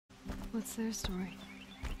What's their story?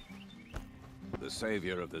 The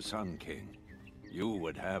savior of the Sun King. You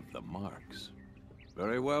would have the marks.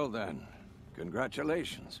 Very well then.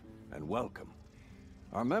 Congratulations, and welcome.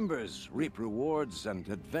 Our members reap rewards and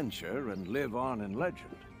adventure and live on in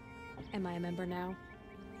legend. Am I a member now?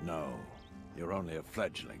 No, you're only a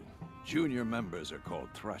fledgling. Junior members are called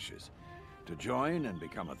Thrushes. To join and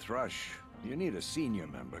become a Thrush, you need a senior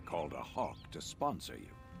member called a Hawk to sponsor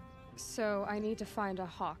you. So I need to find a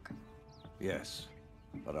Hawk. Yes,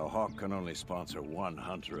 but a Hawk can only sponsor one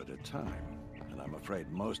hunter at a time, and I'm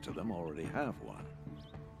afraid most of them already have one.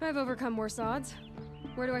 I've overcome worse odds.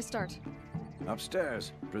 Where do I start?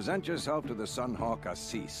 Upstairs, present yourself to the Sunhawk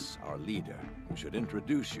Assis, our leader, who should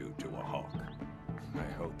introduce you to a Hawk.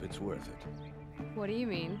 I hope it's worth it. What do you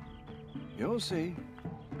mean? You'll see.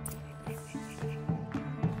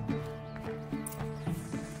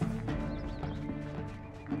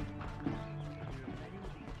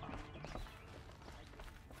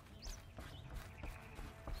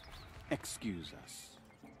 Excuse us.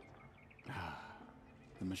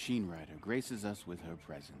 The Machine Rider graces us with her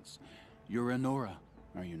presence. You're Anora,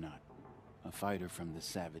 are you not? A fighter from the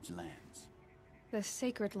Savage Lands. The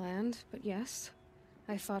Sacred Land, but yes.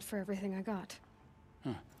 I fought for everything I got.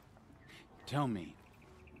 Tell me,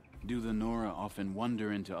 do the Nora often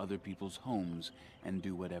wander into other people's homes and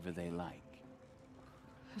do whatever they like?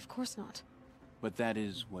 Of course not. But that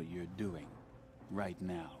is what you're doing, right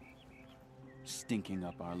now. Stinking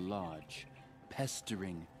up our lodge,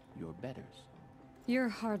 pestering your betters. You're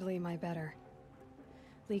hardly my better.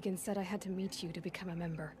 Legan said I had to meet you to become a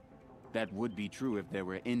member. That would be true if there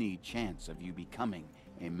were any chance of you becoming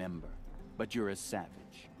a member. But you're a savage.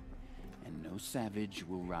 And no savage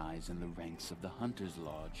will rise in the ranks of the Hunter's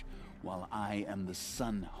Lodge while I am the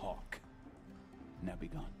Sun Hawk. Now be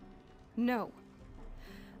gone. No.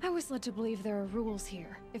 I was led to believe there are rules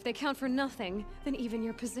here. If they count for nothing, then even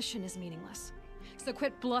your position is meaningless. So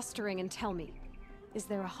quit blustering and tell me. Is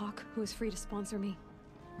there a Hawk who is free to sponsor me?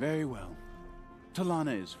 Very well.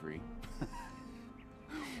 Talana is free.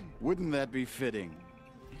 Wouldn't that be fitting?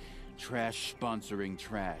 Trash sponsoring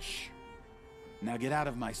trash. Now get out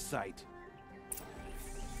of my sight.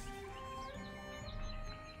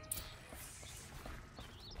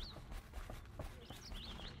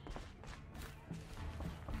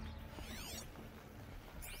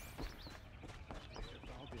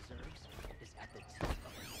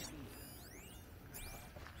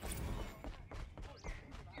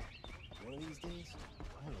 One of these days,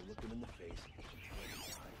 I'm gonna look him in the face.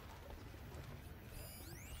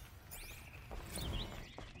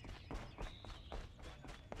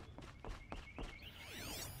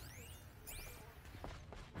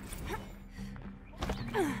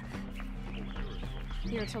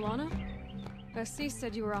 You're Talana? Assis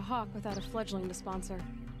said you were a Hawk without a fledgling to sponsor.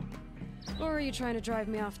 Or are you trying to drive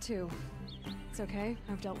me off too? It's okay,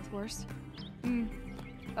 I've dealt with worse.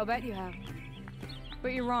 I'll bet you have.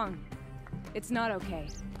 But you're wrong. It's not okay.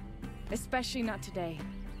 Especially not today.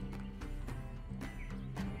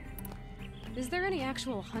 Is there any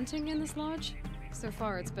actual hunting in this lodge? So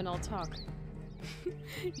far, it's been all talk.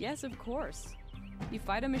 Yes, of course. You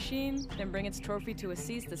fight a machine, then bring its trophy to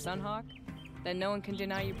Assis the Sunhawk, then no one can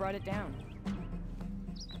deny you brought it down.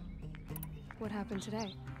 What happened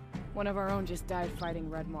today? One of our own just died fighting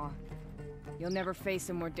Redmaw. You'll never face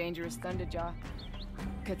a more dangerous Thunderjaw.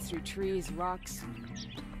 Cuts through trees, rocks,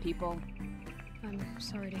 people. I'm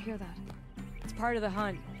sorry to hear that. It's part of the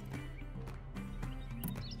hunt.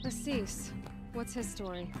 Assis, what's his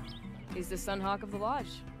story? He's the Sunhawk of the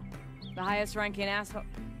Lodge. The highest ranking asshole...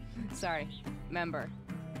 Sorry, member.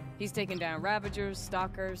 He's taken down Ravagers,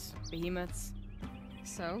 Stalkers, Behemoths.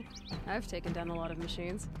 So, I've taken down a lot of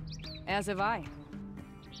machines. As have I.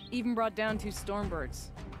 Even brought down 2 Stormbirds.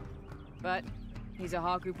 But he's a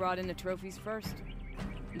Hawk who brought in the trophies first.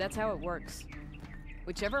 That's how it works.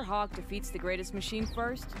 Whichever Hawk defeats the greatest machine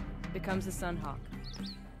first, becomes the Sunhawk.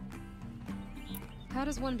 How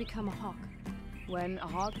does one become a Hawk? When a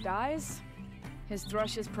Hawk dies, his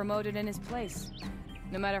Thrush is promoted in his place,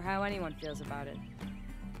 no matter how anyone feels about it.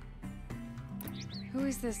 Who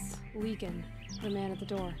is this Legan, the man at the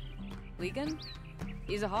door? Legan?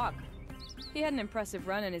 He's a Hawk. He had an impressive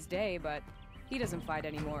run in his day, but he doesn't fight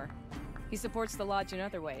anymore. He supports the Lodge in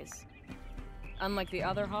other ways. Unlike the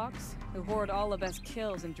other Hawks, who hoard all the best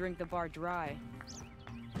kills and drink the bar dry.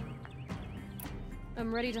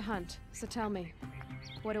 I'm ready to hunt, so tell me,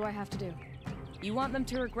 what do I have to do? You want them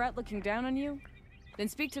to regret looking down on you? Then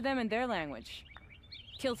speak to them in their language.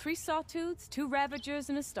 Kill 3 Sawtooths, 2 Ravagers,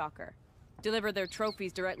 and a Stalker. Deliver their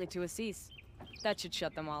trophies directly to Assis. That should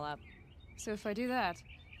shut them all up. So if I do that,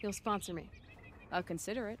 you'll sponsor me. I'll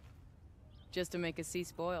consider it. just to make us see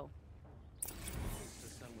spoil.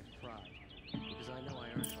 It's done with pride, because I know I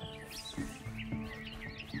earned it.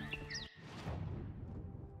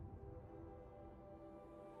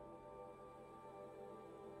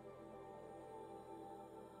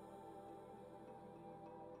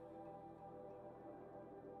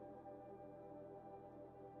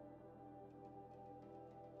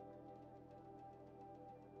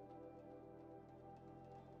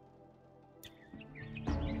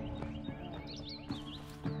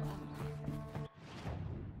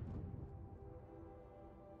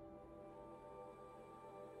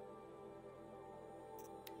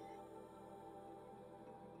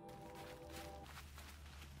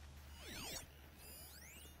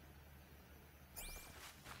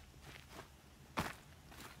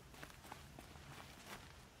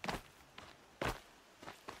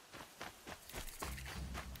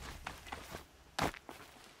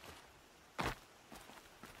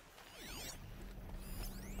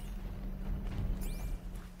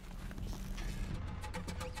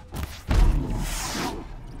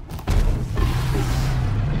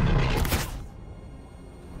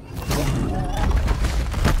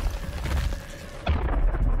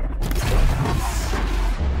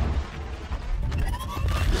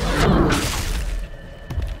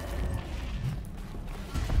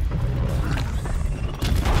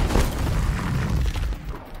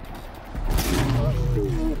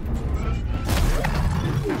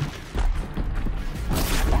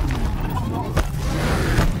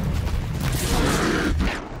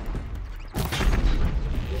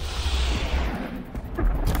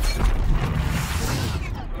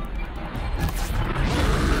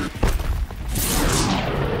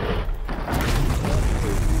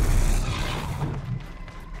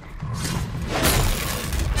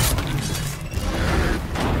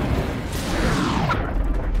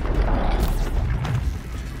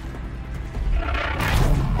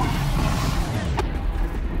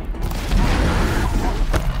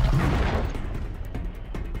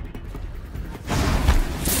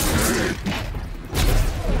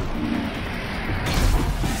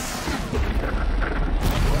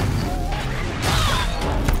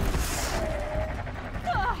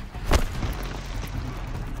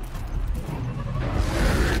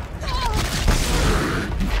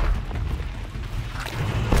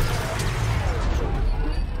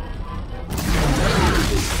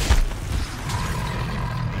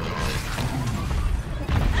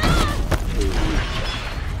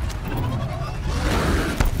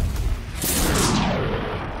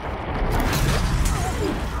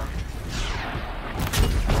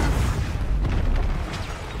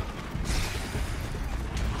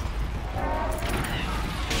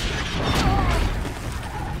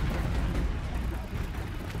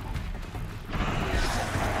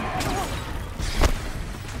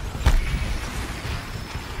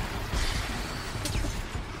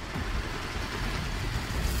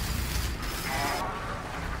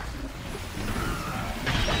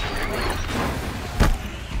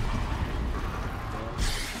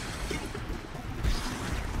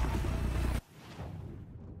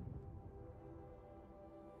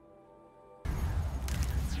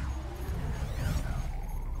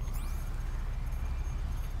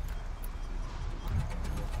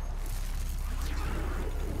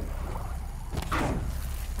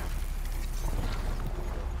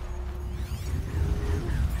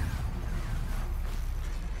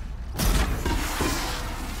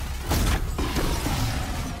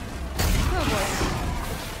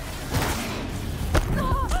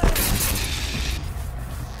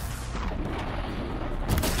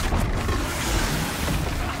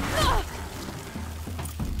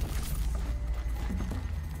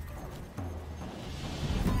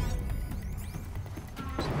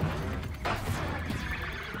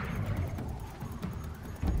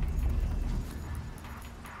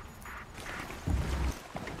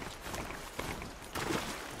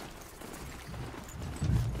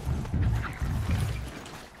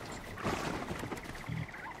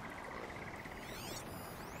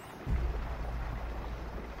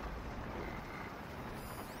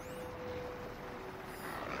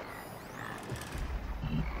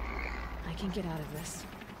 can get out of this.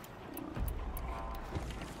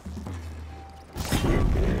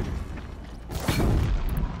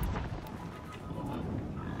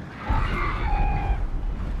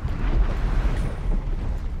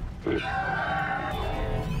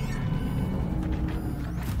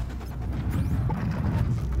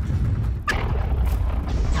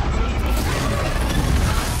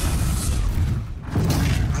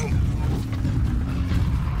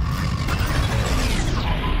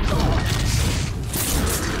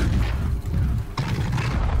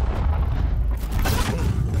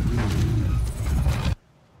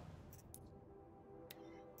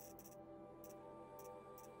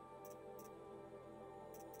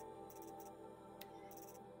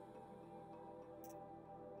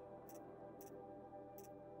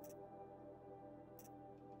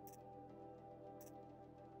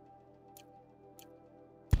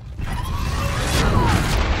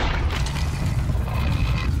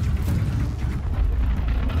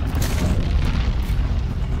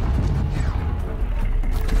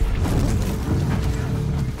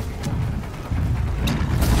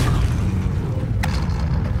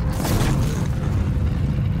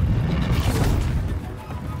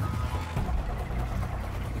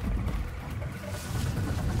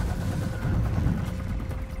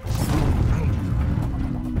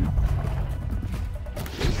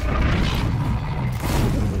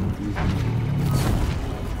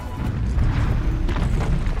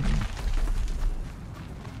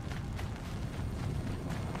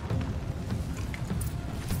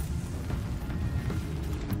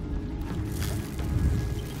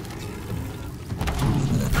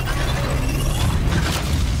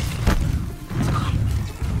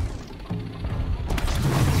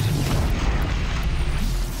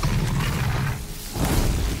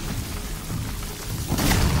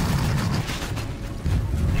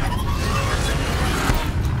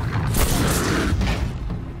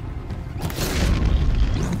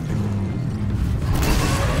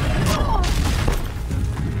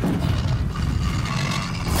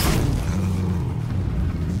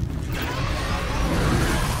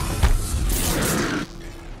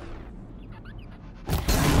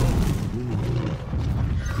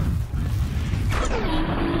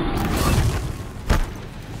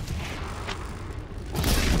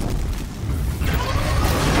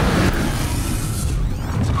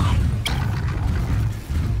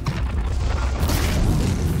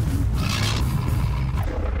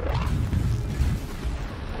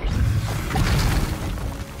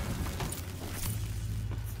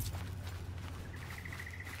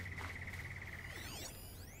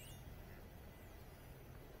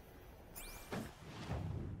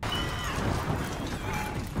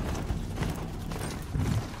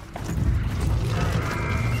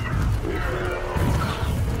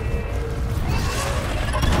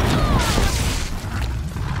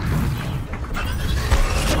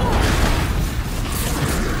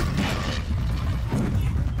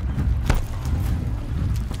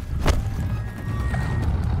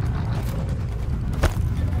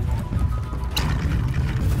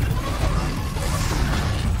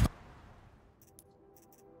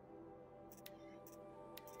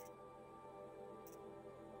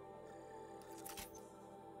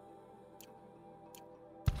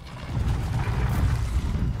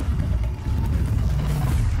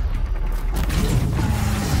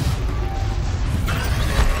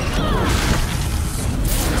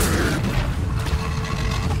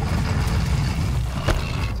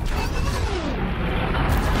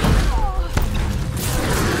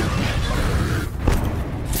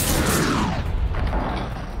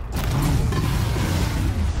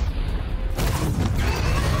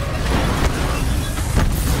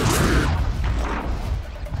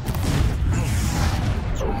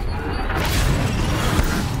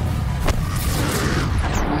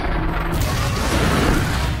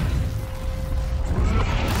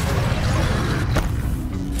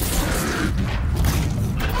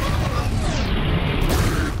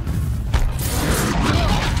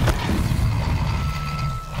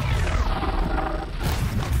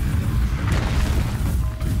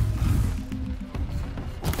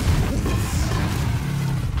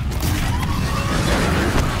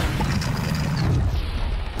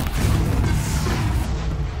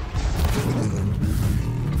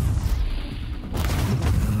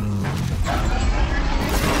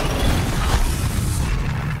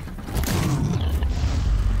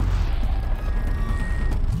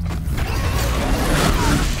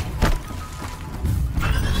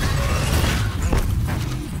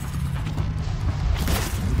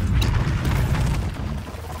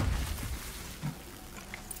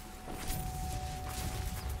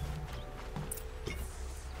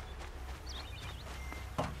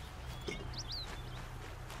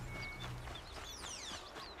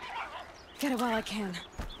 Get it while I can.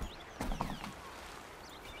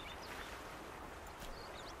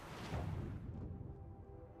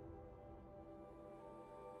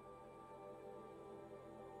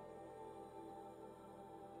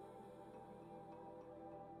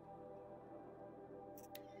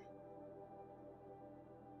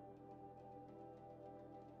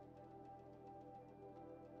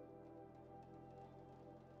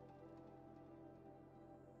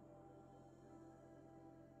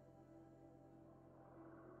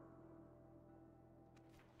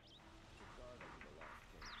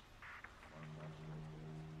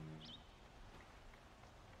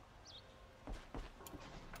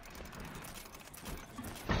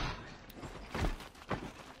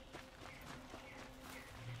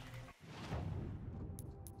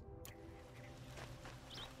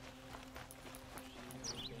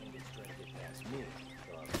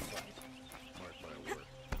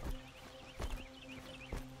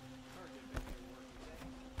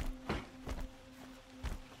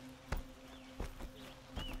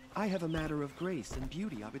 I have a matter of grace and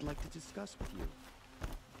beauty I would like to discuss with you.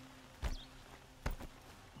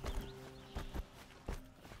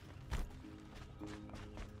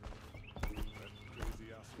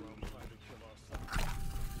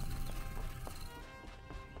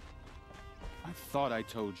 I thought I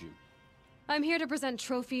told you. I'm here to present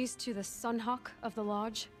trophies to the Sunhawk of the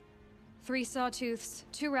Lodge. 3 Sawtooths,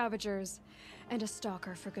 2 Ravagers, and a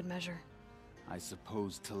Stalker for good measure. I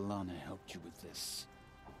suppose Talana helped you with this.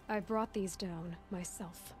 I brought these down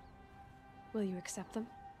myself. Will you accept them?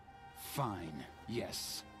 Fine,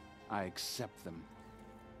 yes. I accept them.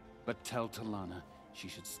 But tell Talana she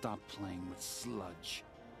should stop playing with sludge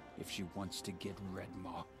if she wants to get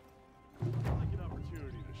Redmaw. I'd like an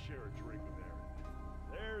opportunity to share a drink with Aaron.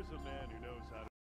 There's a man who knows how to